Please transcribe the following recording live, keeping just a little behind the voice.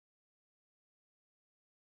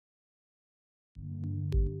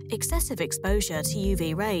Excessive exposure to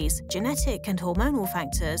UV rays, genetic and hormonal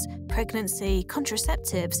factors, pregnancy,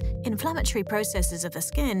 contraceptives, inflammatory processes of the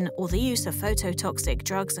skin, or the use of phototoxic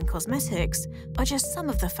drugs and cosmetics are just some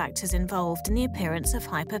of the factors involved in the appearance of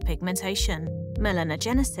hyperpigmentation.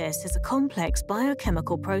 Melanogenesis is a complex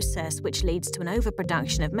biochemical process which leads to an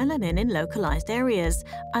overproduction of melanin in localized areas,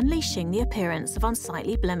 unleashing the appearance of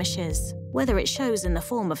unsightly blemishes. Whether it shows in the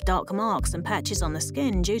form of dark marks and patches on the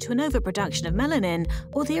skin due to an overproduction of melanin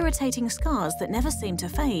or the irritating scars that never seem to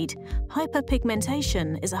fade,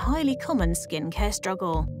 hyperpigmentation is a highly common skincare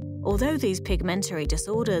struggle. Although these pigmentary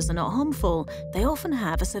disorders are not harmful, they often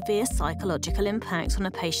have a severe psychological impact on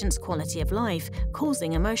a patient's quality of life,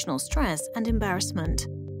 causing emotional stress and embarrassment.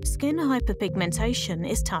 Skin hyperpigmentation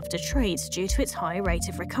is tough to treat due to its high rate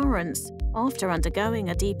of recurrence. After undergoing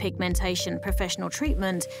a depigmentation professional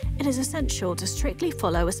treatment, it is essential to strictly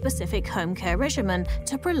follow a specific home care regimen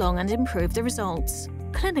to prolong and improve the results.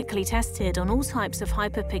 Clinically tested on all types of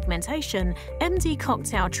hyperpigmentation, MD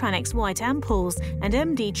Cocktail Tranix White Ampoules and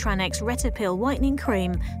MD Tranix Retapil Whitening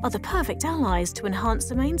Cream are the perfect allies to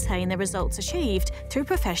enhance and maintain the results achieved through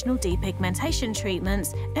professional depigmentation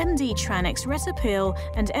treatments, MD Tranix Retapil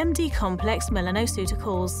and MD Complex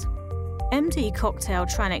Ceuticals. MD Cocktail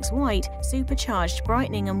Tranix White Supercharged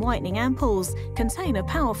Brightening and Whitening Ampoules contain a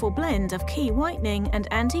powerful blend of key whitening and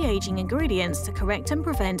anti-aging ingredients to correct and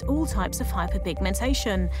prevent all types of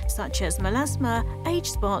hyperpigmentation, such as melasma, age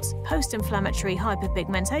spots, post-inflammatory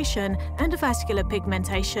hyperpigmentation, and vascular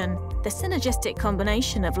pigmentation. The synergistic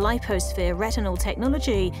combination of liposphere retinol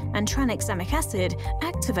technology and tranexamic acid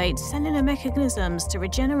activates cellular mechanisms to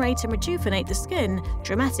regenerate and rejuvenate the skin,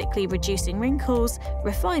 dramatically reducing wrinkles,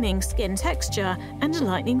 refining skin texture, and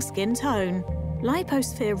lightening skin tone.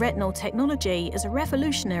 Liposphere retinol technology is a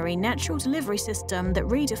revolutionary natural delivery system that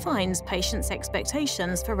redefines patients'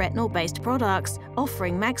 expectations for retinol-based products,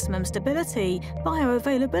 offering maximum stability,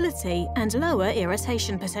 bioavailability, and lower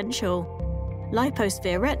irritation potential.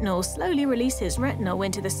 Liposphere retinol slowly releases retinol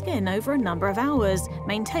into the skin over a number of hours,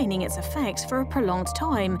 maintaining its effect for a prolonged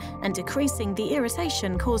time and decreasing the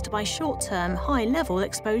irritation caused by short-term, high-level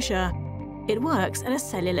exposure. It works at a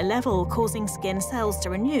cellular level, causing skin cells to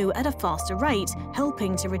renew at a faster rate,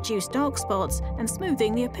 helping to reduce dark spots and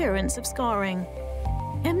smoothing the appearance of scarring.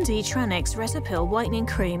 MD Tranix Retapil Whitening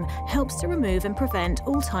Cream helps to remove and prevent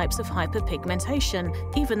all types of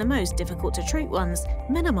hyperpigmentation, even the most difficult to treat ones,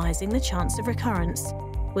 minimizing the chance of recurrence.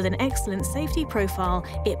 With an excellent safety profile,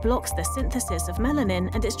 it blocks the synthesis of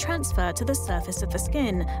melanin and its transfer to the surface of the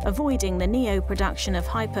skin, avoiding the neo-production of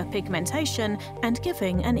hyperpigmentation and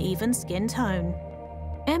giving an even skin tone.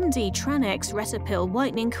 MD Tranix Retapil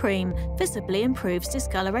Whitening Cream visibly improves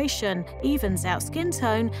discoloration, evens out skin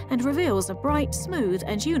tone, and reveals a bright, smooth,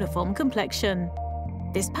 and uniform complexion.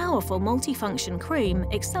 This powerful multifunction cream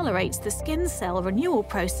accelerates the skin cell renewal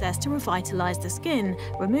process to revitalize the skin,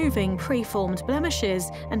 removing pre-formed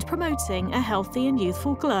blemishes and promoting a healthy and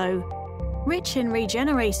youthful glow. Rich in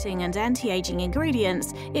regenerating and anti-aging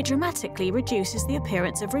ingredients, it dramatically reduces the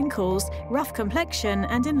appearance of wrinkles, rough complexion,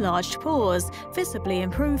 and enlarged pores, visibly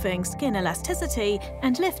improving skin elasticity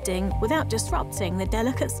and lifting without disrupting the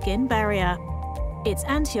delicate skin barrier. Its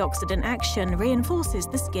antioxidant action reinforces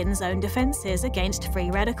the skin's own defenses against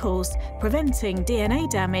free radicals, preventing DNA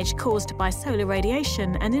damage caused by solar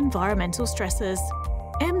radiation and environmental stressors.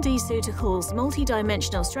 MD Ceuticals'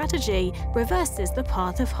 multidimensional strategy reverses the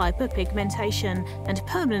path of hyperpigmentation and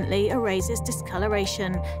permanently erases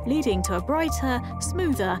discoloration, leading to a brighter,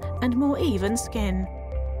 smoother, and more even skin.